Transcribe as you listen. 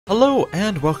Hello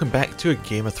and welcome back to a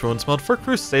Game of Thrones mod for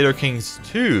Crusader Kings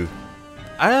 2.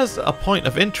 As a point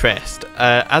of interest,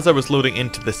 as I was loading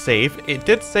into the save, it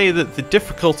did say that the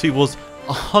difficulty was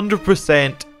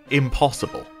 100%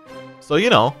 impossible. So, you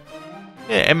know,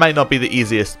 it might not be the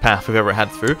easiest path we've ever had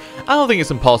through. I don't think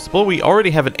it's impossible. We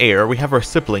already have an heir. We have our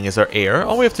sibling as our heir.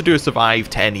 All we have to do is survive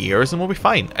 10 years and we'll be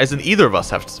fine. As in, either of us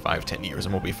have to survive 10 years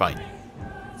and we'll be fine.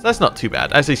 So that's not too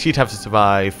bad. Actually, she'd have to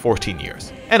survive 14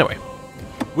 years. Anyway,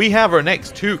 we have our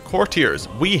next two courtiers.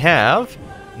 We have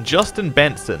Justin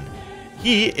Benson.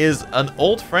 He is an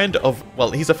old friend of,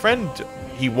 well, he's a friend,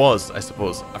 he was, I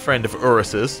suppose, a friend of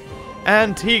Urus's.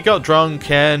 And he got drunk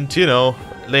and, you know,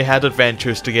 they had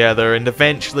adventures together, and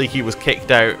eventually he was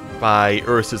kicked out by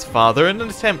Urus's father in an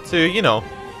attempt to, you know,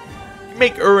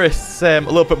 make Urus a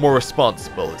little bit more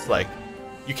responsible. It's like,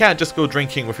 you can't just go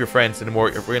drinking with your friends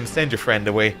anymore, we're going to send your friend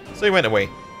away. So he went away.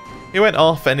 He went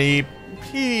off and he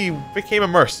became a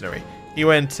mercenary. He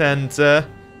went and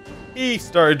he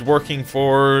started working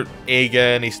for AGOT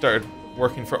and he started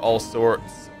working for all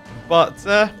sorts. But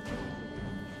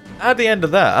at the end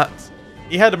of that,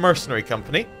 he had a mercenary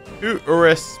company who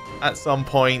Urus at some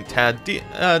point had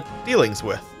dealings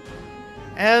with.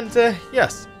 And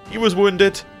yes, he was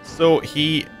wounded, so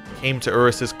he came to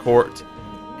Urus's court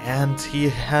and he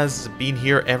has been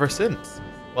here ever since.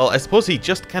 Well, I suppose he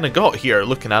just kind of got here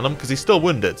looking at him because he's still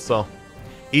wounded, so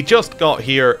he just got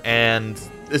here and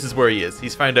this is where he is.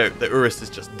 He's found out that Urus has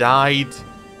just died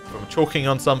from choking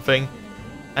on something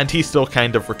and he's still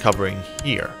kind of recovering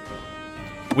here.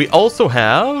 We also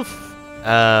have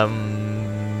I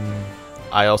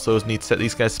also need to set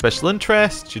these guys special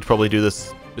interest. Should probably do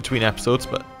this between episodes,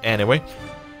 but anyway.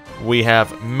 We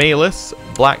have Malus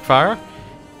Blackfire.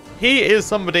 He is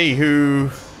somebody who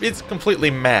is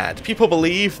completely mad. People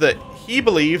believe that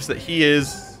he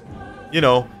is, you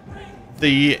know,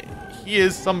 he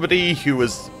is somebody who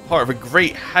was part of a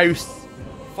great house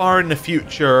far in the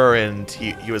future, and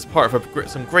he was part of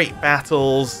some great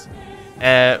battles.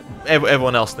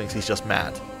 Everyone else thinks he's just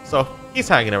mad. So he's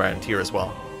hanging around here as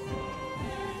well.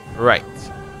 Right.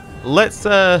 Let's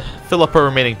fill up our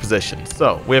remaining positions.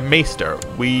 So we have Maester.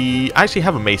 We actually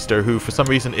have a Maester who for some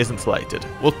reason isn't selected.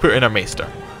 We'll put in our Maester.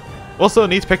 Also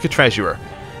need to pick a treasurer.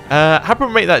 How about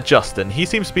we make that Justin? He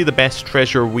seems to be the best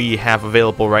treasurer we have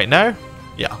available right now.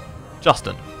 Yeah,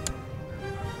 Justin.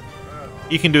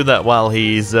 He can do that while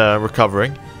he's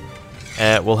recovering.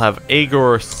 We'll have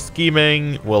Aegor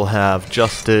scheming. We'll have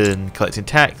Justin collecting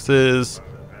taxes.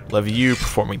 We'll have you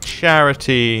performing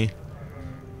charity.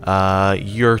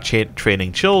 You're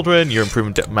training children. You're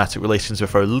improving diplomatic relations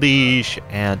with our liege.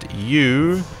 And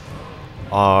you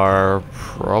are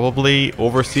probably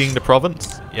overseeing the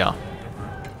province. Yeah.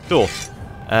 Cool.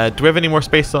 Do we have any more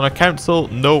space on our council?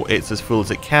 No, it's as full as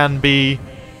it can be.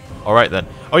 Alright then.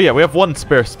 Oh yeah, we have one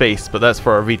spare space, but that's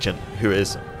for our regent, who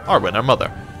is Arwen, our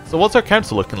mother. So what's our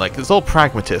council looking like? It's all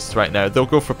pragmatists right now. They'll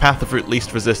go for path of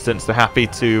least resistance. They're happy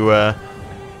to,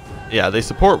 yeah, they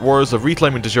support wars of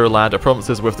reclaiming de jure land or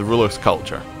provinces with the ruler's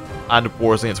culture, and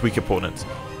wars against weak opponents.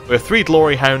 We have 3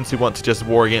 glory hounds who want to just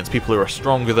war against people who are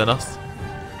stronger than us.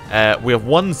 We have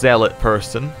one zealous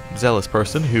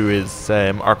person who is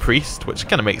our priest, which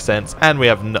kind of makes sense, and we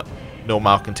have no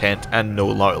malcontent and no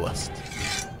loyalist.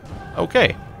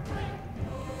 Okay.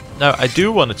 Now I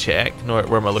do want to check. No,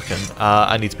 where am I looking?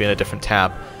 I need to be in a different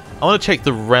tab. I want to check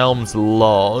the realm's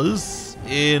laws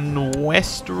in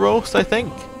Westeros, I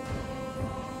think.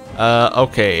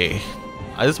 Okay.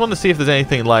 I just want to see if there's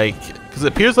anything like, because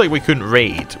it appears like we couldn't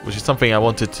raid, which is something I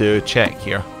wanted to check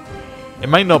here. It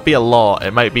might not be a law,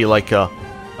 it might be like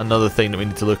another thing that we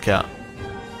need to look at.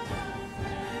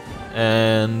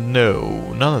 And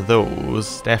no, none of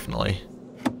those, definitely.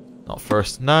 Not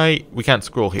first night. We can't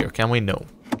scroll here, can we? No.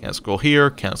 Can't scroll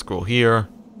here, can't scroll here.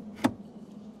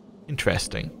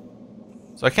 Interesting.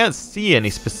 So I can't see any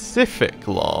specific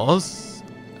laws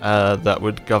that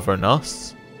would govern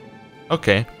us.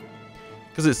 Okay.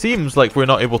 Because it seems like we're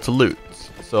not able to loot.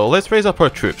 So let's raise up our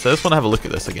troops. I just want to have a look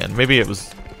at this again. Maybe it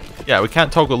was... Yeah, we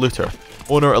can't toggle looter.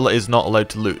 Owner is not allowed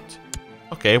to loot.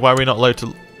 Okay, why are we not allowed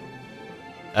to...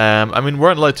 I mean, we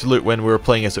weren't allowed to loot when we were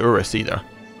playing as Urus either.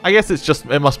 I guess it's just...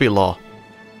 It must be law.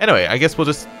 Anyway, I guess we'll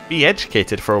just be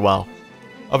educated for a while.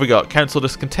 Oh, we got council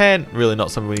discontent. Really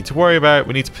not something we need to worry about.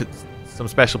 We need to put some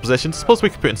special positions. Suppose we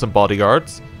could put in some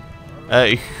bodyguards.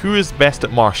 Who is best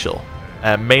at martial?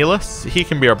 Malus. He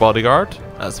can be our bodyguard.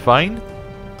 That's fine.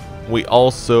 We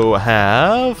also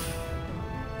have...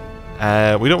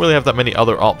 we don't really have that many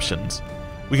other options.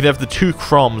 We can have the 2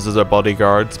 Croms as our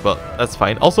bodyguards, but that's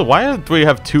fine. Also, why do we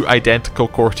have 2 identical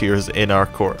courtiers in our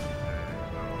court?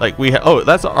 Like, oh,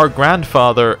 that's our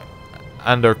grandfather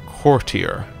and our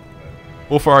courtier.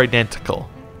 Both are identical.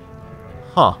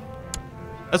 Huh.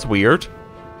 That's weird.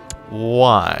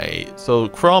 Why? So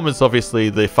Crom is obviously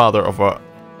the father of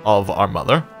our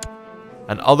mother.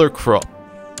 And other Crom...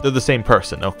 They're the same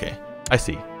person. Okay. I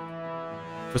see.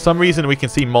 For some reason we can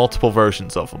see multiple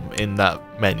versions of them in that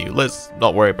menu. Let's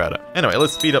not worry about it. Anyway,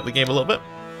 let's speed up the game a little bit.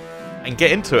 And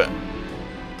get into it.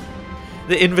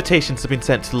 The invitations have been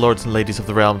sent to the lords and ladies of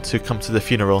the realm to come to the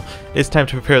funeral. It's time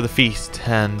to prepare the feast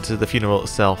and the funeral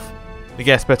itself. The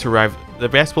guests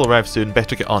will arrive soon,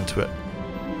 better get on to it.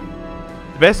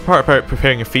 The best part about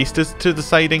preparing a feast is to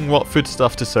deciding what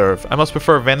foodstuff to serve. I must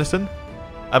prefer venison.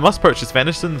 I must purchase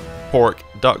venison, pork,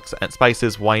 ducks, and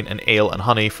spices, wine and ale and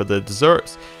honey for the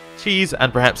desserts, cheese,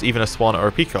 and perhaps even a swan or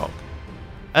a peacock.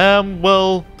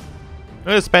 Well, I'm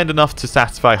going to spend enough to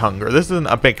satisfy hunger. This isn't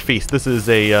a big feast, this is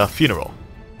a funeral.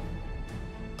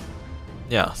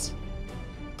 Yes.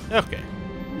 Okay.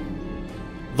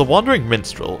 The wandering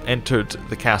minstrel entered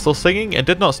the castle singing and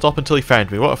did not stop until he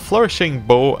found me. With a flourishing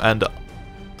bow and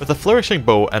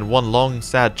one long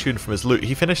sad tune from his lute,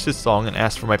 he finished his song and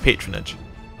asked for my patronage.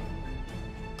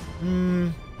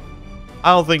 I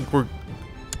don't think we're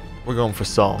going for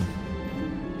song.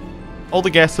 All the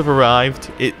guests have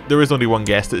arrived. There is only one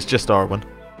guest, it's just Arwen.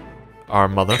 Our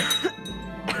mother.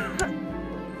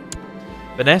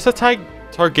 Vanessa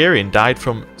Targaryen died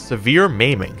from severe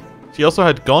maiming. She also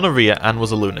had gonorrhea and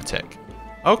was a lunatic.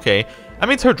 Okay, that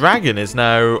means her dragon is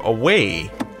now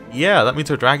away. Yeah, that means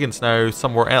her dragon's now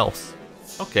somewhere else.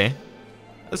 Okay,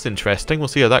 that's interesting. We'll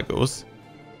see how that goes.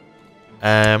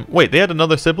 Wait, they had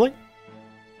another sibling?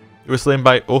 They were slain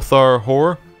by Othar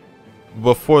Hor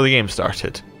before the game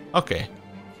started. Okay.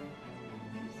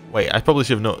 Wait, I probably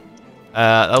should have known.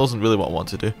 That wasn't really what I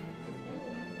wanted to do.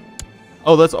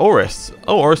 Oh, that's Orys.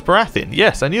 Oh, Orys Baratheon.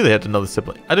 Yes, I knew they had another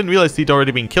sibling. I didn't realize he'd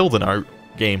already been killed in our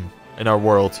game, in our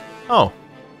world. Oh,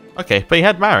 okay, but he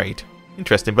had married.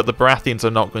 Interesting, but the Baratheons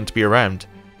are not going to be around.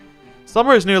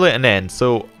 Summer is nearly at an end,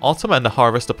 so autumn and the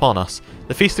harvest upon us.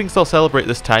 The feastings will celebrate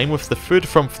this time with the food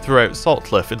from throughout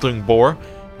Saltcliffe, including boar,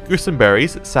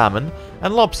 gooseberries, salmon,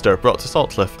 and lobster brought to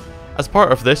Saltcliffe. As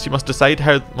part of this, you must decide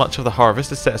how much of the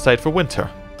harvest is set aside for winter.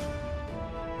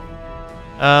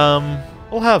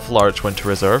 We'll have large winter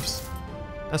reserves.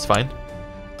 That's fine.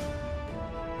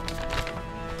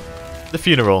 The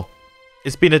funeral.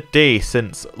 It's been a day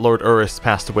since Lord Urys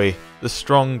passed away. The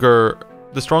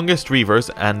strongest reavers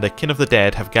and the kin of the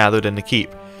dead have gathered in the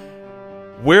keep.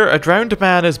 Where a drowned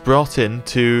man is brought in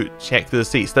to check the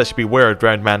deceased. That should be where a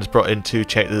drowned man is brought in to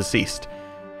check the deceased.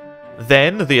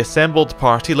 Then the assembled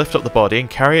party lift up the body and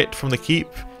carry it from the keep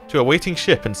to a waiting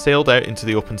ship and sailed out into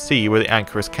the open sea where the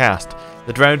anchor is cast.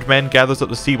 The drowned man gathers up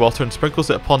the seawater and sprinkles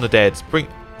it upon the dead,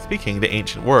 speaking the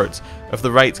ancient words. Of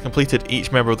the rites completed,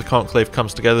 each member of the conclave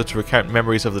comes together to recount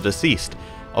memories of the deceased,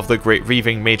 of the great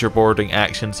reaving, major boarding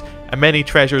actions, and many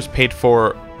treasures paid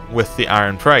for with the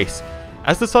iron price.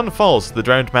 As the sun falls, the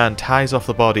drowned man ties off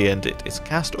the body and it is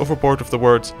cast overboard with the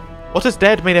words, "What is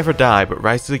dead may never die, but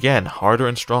rises again, harder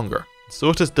and stronger." So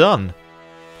it is done.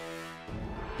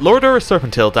 Lord Urys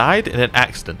Serpentale died in an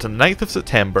accident on the 9th of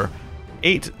September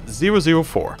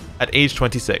 8004 at age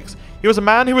 26. He was a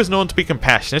man who was known to be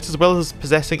compassionate as well as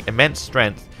possessing immense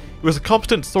strength. He was a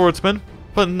competent swordsman,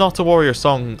 but not a warrior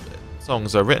songs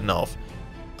are written of.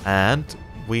 And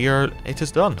it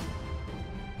is done.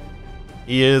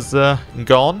 He is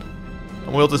gone,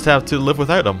 and we'll just have to live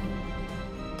without him.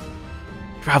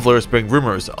 Travelers bring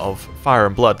rumours of fire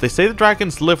and blood. They say the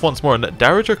dragons live once more, and that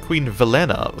Dowager Queen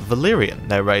Valerian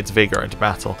now rides Vhagar into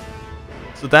battle.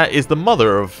 So that is the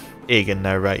mother of Aegon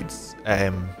now rides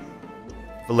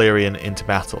Valerian into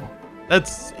battle.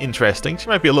 That's interesting. She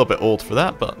might be a little bit old for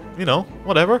that, but, you know,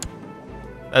 whatever.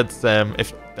 That's,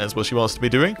 if that's what she wants to be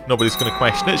doing, nobody's going to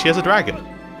question it. She has a dragon.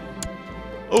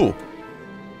 Oh.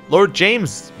 Lord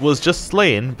James was just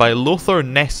slain by Lothar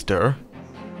Nestor.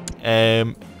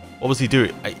 What was he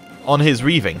doing? On his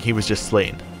reaving, he was just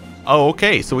slain. Oh,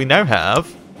 okay. So we now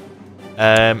have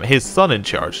his son in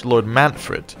charge, Lord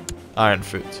Manfred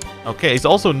Ironfoot. Okay, he's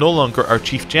also no longer our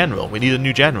chief general. We need a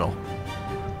new general.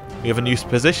 We have a new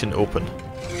position open.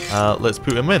 Let's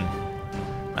put him in.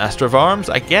 Master of Arms.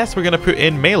 I guess we're going to put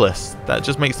in Malus. That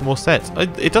just makes the most sense.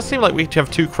 It does seem like we have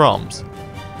two Croms.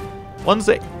 One's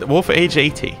both at age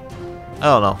 80. I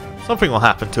don't know. Something will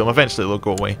happen to him. Eventually they'll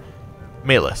go away.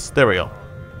 Malus. There we go.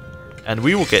 And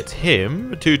we will get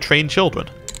him to train children.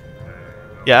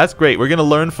 Yeah, that's great. We're going to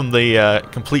learn from the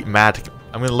complete mad...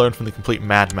 I'm going to learn from the complete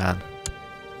madman.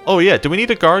 Oh yeah, do we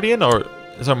need a guardian or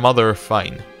is our mother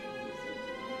fine?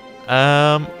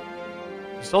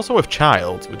 She's also with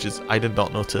child, which is... I did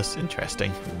not notice.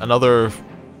 Interesting. Another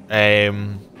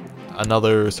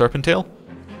another Serpentale?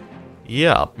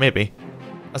 Yeah, maybe.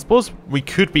 I suppose we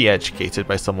could be educated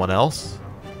by someone else.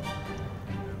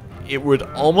 It would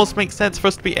almost make sense for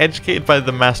us to be educated by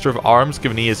the Master of Arms,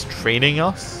 given he is training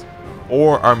us,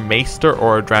 or our Maester or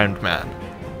our Drowned Man.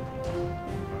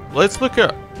 Let's look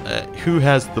at who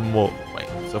has the most. Wait,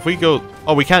 so if we go.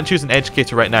 Oh, we can't choose an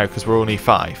educator right now because we're only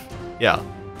 5. Yeah.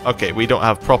 Okay, we don't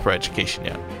have proper education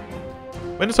yet.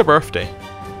 When is our birthday?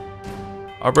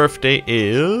 Our birthday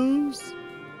is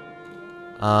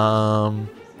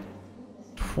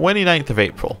 29th of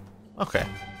April. Okay.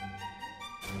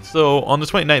 So on the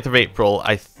 29th of April,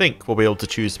 I think we'll be able to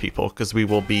choose people because we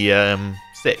will be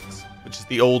 6, which is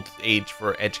the old age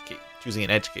for choosing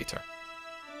an educator.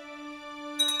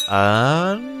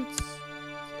 And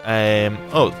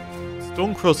oh,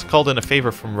 Stonecrow's called in a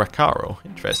favour from Rakaro.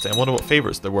 Interesting. I wonder what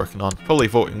favours they're working on. Probably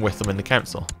voting with them in the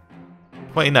council.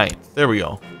 29th. There we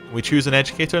go. Can we choose an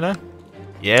educator now?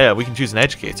 Yeah, we can choose an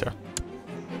educator.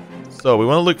 So we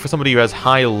want to look for somebody who has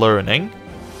high learning.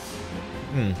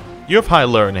 You have high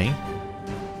learning.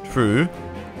 True.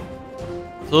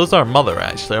 So this is our mother,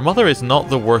 actually. Our mother is not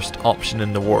the worst option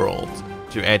in the world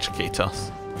to educate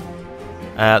us.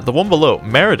 The one below,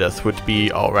 Meredith, would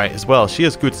be alright as well. She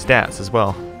has good stats as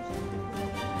well.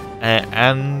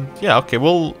 And yeah, okay,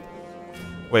 well...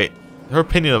 Wait, her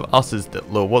opinion of us is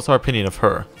low. What's our opinion of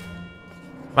her?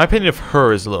 My opinion of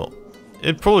her is low.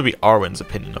 It'd probably be Arwen's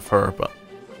opinion of her, but...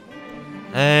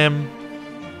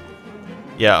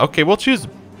 Yeah, okay, we'll choose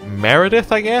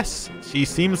Meredith, I guess. She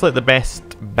seems like the best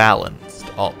balanced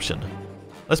option.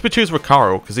 Let's choose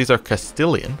Recaro, because he's our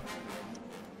Castilian.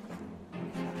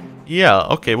 Yeah,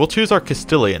 okay, we'll choose our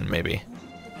Castilian, maybe.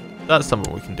 That's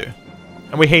something we can do.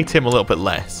 And we hate him a little bit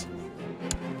less.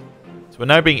 So we're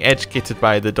now being educated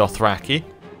by the Dothraki.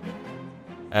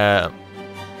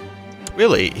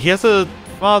 Really? He has a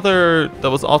father that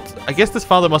was... I guess this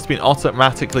father must have been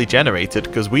automatically generated,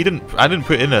 because I didn't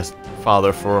put in a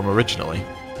father for him originally.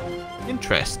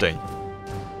 Interesting.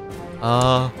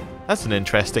 That's an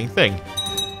interesting thing.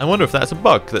 I wonder if that's a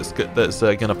bug that's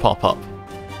gonna pop up.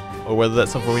 Or whether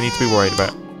that's something we need to be worried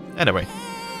about. Anyway.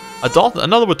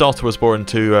 Another daughter was born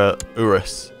to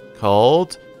Urus,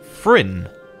 called Fryn.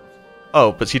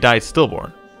 Oh, but she died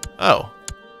stillborn. Oh.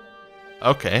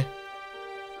 Okay.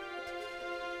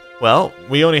 Well,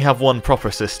 we only have one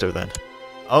proper sister then.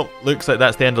 Oh, looks like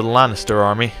that's the end of the Lannister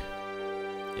army.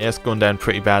 Yeah, it's going down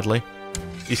pretty badly.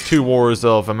 These 2 wars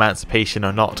of emancipation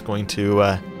are not going to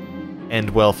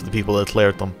end well for the people that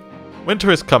declared them.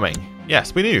 Winter is coming.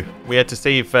 Yes, we knew. We had to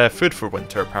save food for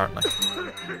winter, apparently.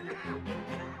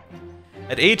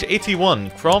 At age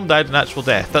 81, Crom died a natural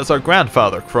death. That's our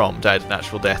grandfather, Crom, died a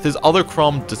natural death. His other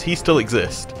Crom, does he still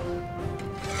exist?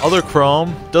 Other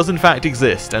Crom does in fact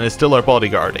exist and is still our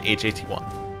bodyguard at age 81.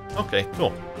 Okay,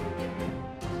 cool.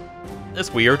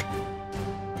 That's weird.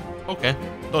 Okay,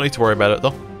 don't need to worry about it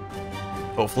though.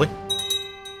 Hopefully.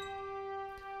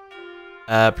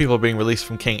 People are being released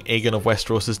from King Aegon of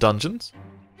Westeros' dungeons.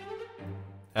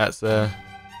 That's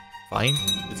fine.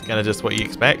 It's kind of just what you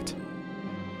expect.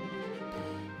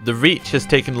 The Reach has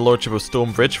taken the Lordship of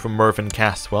Stonebridge from Mervyn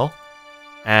Caswell,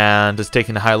 and has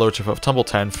taken the High Lordship of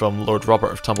Tumbletown from Lord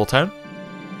Robert of Tumbletown.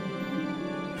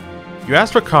 You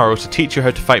asked Recaro to teach you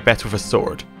how to fight better with a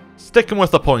sword. Stick him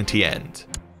with a pointy end.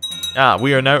 Ah,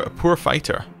 we are now a poor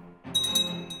fighter.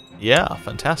 Yeah,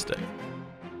 fantastic.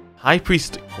 High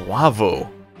Priest Guavo.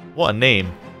 What a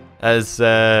name. Has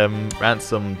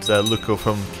ransomed Luco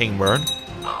from King Mern.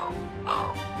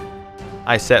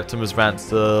 High Septim has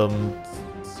ransomed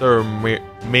Sir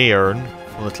Mayern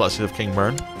from the clutches of King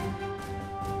Mern.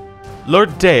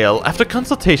 Lord Dale, after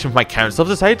consultation with my council,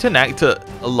 have decided to enact a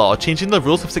law changing the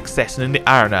rules of succession in the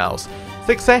Iron Isles.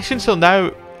 Succession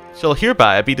shall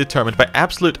hereby be determined by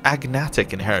absolute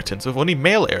agnatic inheritance, with only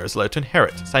male heirs allowed to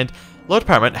inherit. Signed, Lord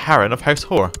Paramount Harren of House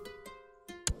Hoare.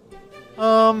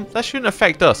 That shouldn't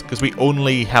affect us, because we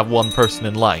only have one person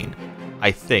in line,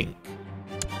 I think.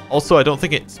 Also, I don't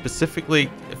think it specifically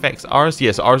affects ours.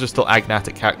 Yes, ours are still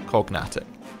agnatic, cognatic.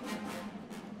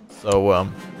 So,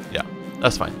 yeah,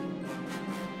 that's fine.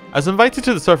 I was invited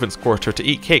to the servants' quarter to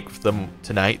eat cake with them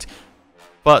tonight,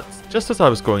 but just as I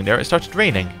was going there, it started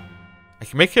raining. I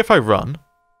can make it if I run.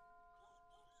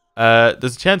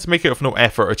 There's a chance to make it with no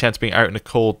effort, or a chance of being out in the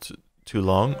cold too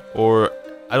long, or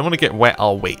I don't want to get wet,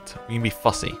 I'll wait. We can be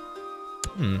fussy.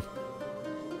 You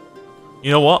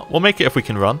know what? We'll make it if we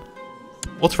can run.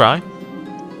 We'll try.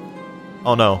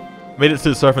 Oh no. Made it to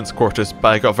the servants' quarters, but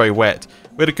I got very wet.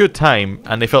 We had a good time,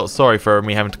 and they felt sorry for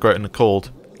me having to go out in the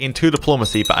cold. In 2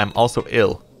 diplomacy, but I'm also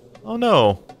ill. Oh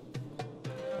no.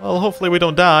 Well, hopefully we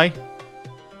don't die.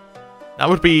 That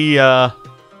would be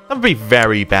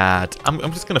very bad. I'm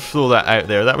just going to throw that out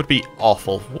there. That would be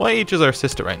awful. What age is our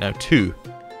sister right now? 2.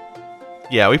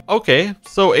 Yeah, okay,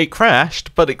 so it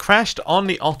crashed, but it crashed on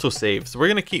the autosave. So we're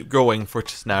going to keep going for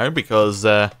just now because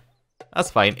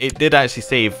that's fine. It did actually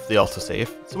save the autosave.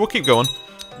 So we'll keep going.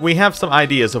 We have some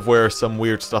ideas of where some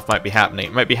weird stuff might be happening.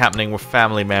 It might be happening with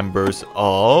family members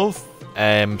of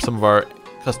some of our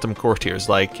custom courtiers,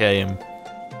 like,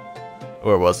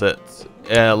 where was it?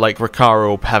 Like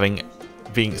Ricardo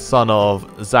being son of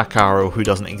Zacaro who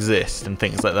doesn't exist and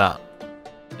things like that.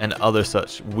 And other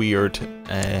such weird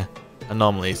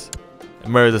anomalies.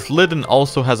 Meredith Liddon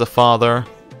also has a father.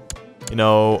 You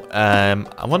know,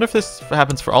 I wonder if this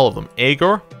happens for all of them.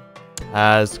 Aegor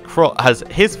has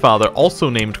his father also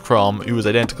named Crom, who was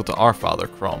identical to our father,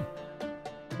 Crom.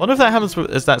 I wonder if that happens with,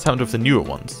 that's happened with the newer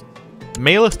ones.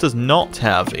 Malus does not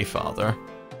have a father.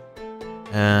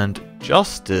 And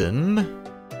Justin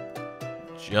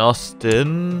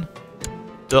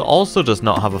also does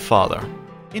not have a father.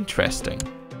 Interesting.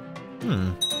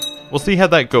 We'll see how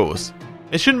that goes.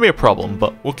 It shouldn't be a problem,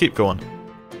 but we'll keep going.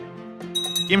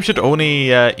 Game should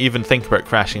only even think about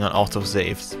crashing on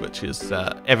autosaves, which is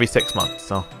every 6 months,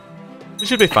 so we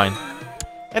should be fine.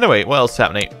 Anyway, what else is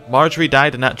happening? Marjorie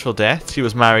died a natural death. She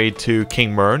was married to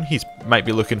King Mern. He might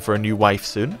be looking for a new wife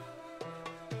soon.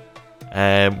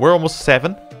 We're almost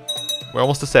 7. We're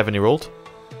almost a 7-year-old.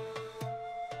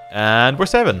 And we're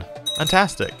 7.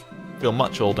 Fantastic. Feel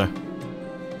much older.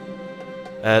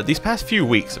 These past few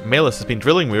weeks, Malus has been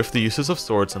drilling me with the uses of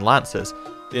swords and lances.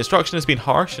 The instruction has been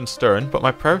harsh and stern, but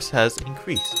my prowess has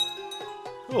increased.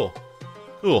 Cool.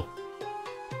 Cool.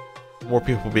 More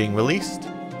people being released.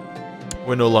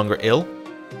 We're no longer ill.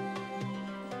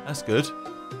 That's good.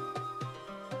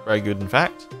 Very good, in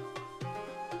fact.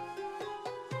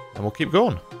 And we'll keep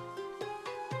going.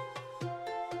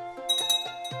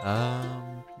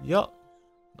 Yeah.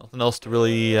 Nothing else to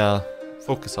really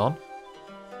focus on.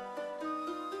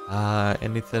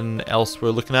 Anything else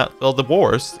we're looking at? Well, the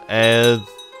wars. It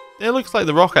looks like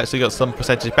the Rock actually got some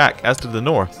percentage back, as did the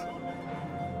North.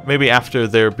 Maybe after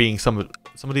there being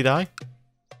somebody die?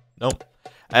 Nope.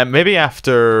 Maybe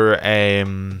after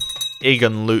Aegon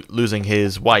losing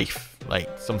his wife, like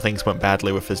some things went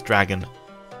badly with his dragon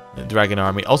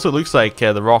army. Also, it looks like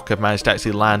the Rock have managed to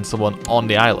actually land someone on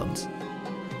the islands.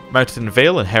 Mountain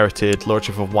Vale inherited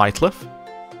Lordship of Whitecliff.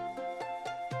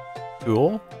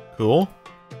 Cool, cool.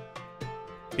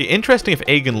 Be interesting if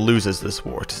Aegon loses this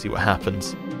war to see what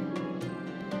happens.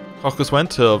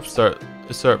 Cocoswent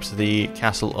usurps the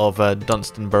castle of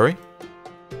Dunstanbury,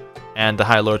 and the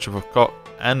High Lordship of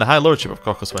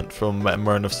Cocoswent from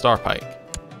Mern of Starpike.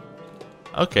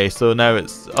 Okay, so now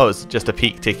it's just a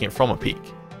peak taking it from a peak.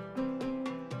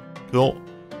 Cool.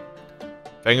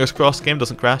 Fingers crossed, game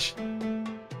doesn't crash.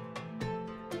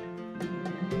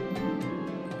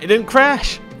 It didn't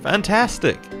crash!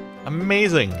 Fantastic!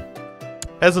 Amazing!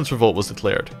 Peasants' Revolt was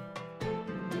declared.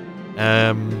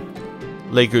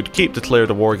 Legud Keep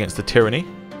declared a war against the tyranny.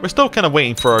 We're still kind of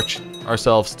waiting for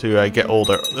ourselves to get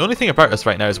older. The only thing about us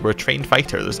right now is we're a trained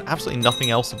fighter. There's absolutely nothing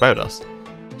else about us,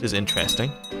 which is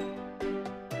interesting.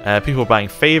 People buying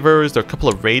favors. There are a couple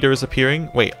of raiders appearing.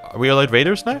 Wait, are we allowed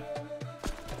raiders now?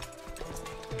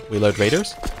 We allowed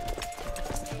raiders?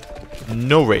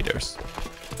 No raiders.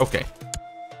 Okay.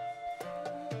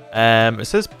 It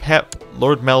says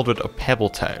Lord Meldred of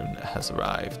Pebbletown has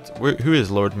arrived. Who is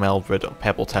Lord Meldred of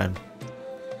Pebbletown?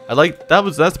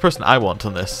 That's the person I want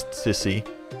on this to see.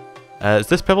 Is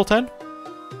this Pebbletown?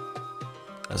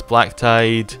 That's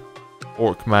Blacktide,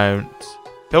 Orkmount.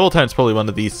 Pebbletown's probably one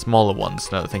of these smaller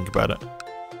ones now that I think about it.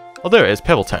 Oh, there it is,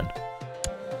 Pebbletown.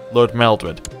 Lord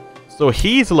Meldred. So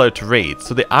he's allowed to raid.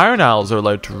 So the Iron Isles are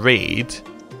allowed to raid,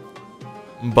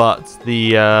 but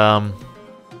the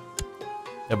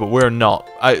yeah, but we're not.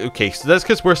 Okay, so that's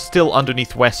because we're still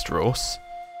underneath Westeros.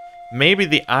 Maybe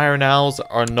the Iron Isles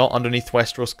are not underneath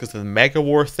Westeros because of the Mega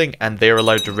War thing, and they're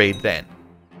allowed to raid then.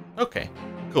 Okay,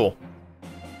 cool.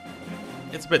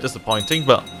 It's a bit disappointing,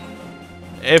 but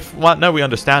now we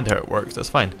understand how it works, that's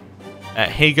fine.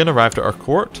 Hagen arrived at our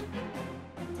court.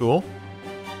 Cool.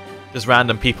 Just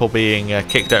random people being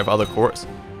kicked out of other courts.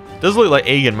 Does look like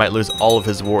Aegon might lose all of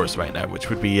his wars right now, which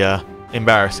would be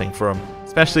embarrassing for him.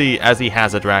 Especially as he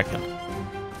has a dragon.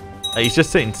 He's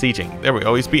just sitting sieging. There we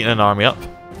go, he's beating an army up.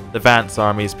 The Vance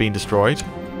army is being destroyed.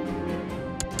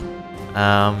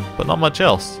 But not much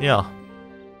else, yeah.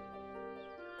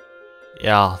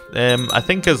 Yeah, I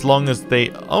think as long as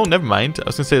they... Oh, never mind. I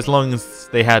was going to say as long as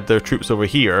they had their troops over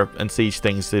here and siege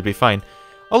things, they'd be fine.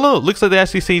 Although, it looks like they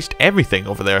actually sieged everything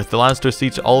over there. The Lannister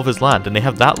sieged all of his land, and they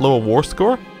have that low a war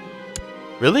score?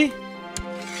 Really?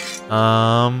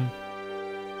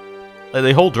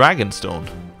 They hold Dragonstone.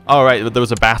 Oh, right, but there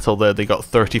was a battle there. They got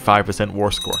 35%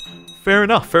 war score. Fair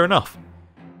enough, fair enough.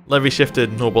 Levy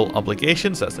shifted noble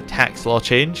obligations. That's a tax law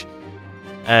change.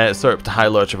 Usurped the High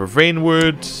Lordship of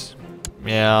Rainwood.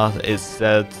 Yeah, it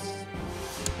said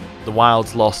the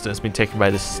Wild's lost and it's been taken by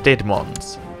the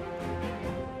Stedmons.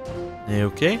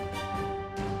 Okay.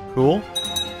 Cool.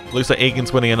 Looks like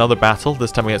Aegon's winning another battle,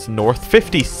 this time against North.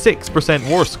 56%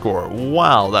 war score.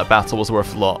 Wow, that battle was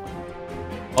worth a lot.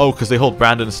 Oh, because they hold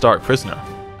Brandon Stark prisoner.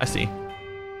 I see.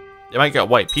 They might get a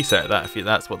white piece out of that if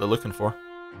that's what they're looking for.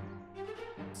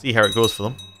 See how it goes for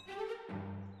them.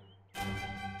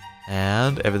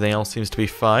 And everything else seems to be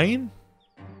fine.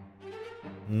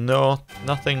 No,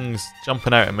 nothing's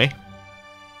jumping out at me.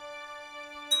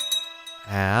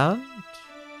 And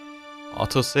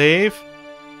autosave.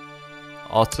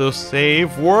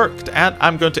 Autosave worked, and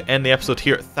I'm going to end the episode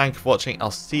here. Thank you for watching.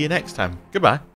 I'll see you next time. Goodbye.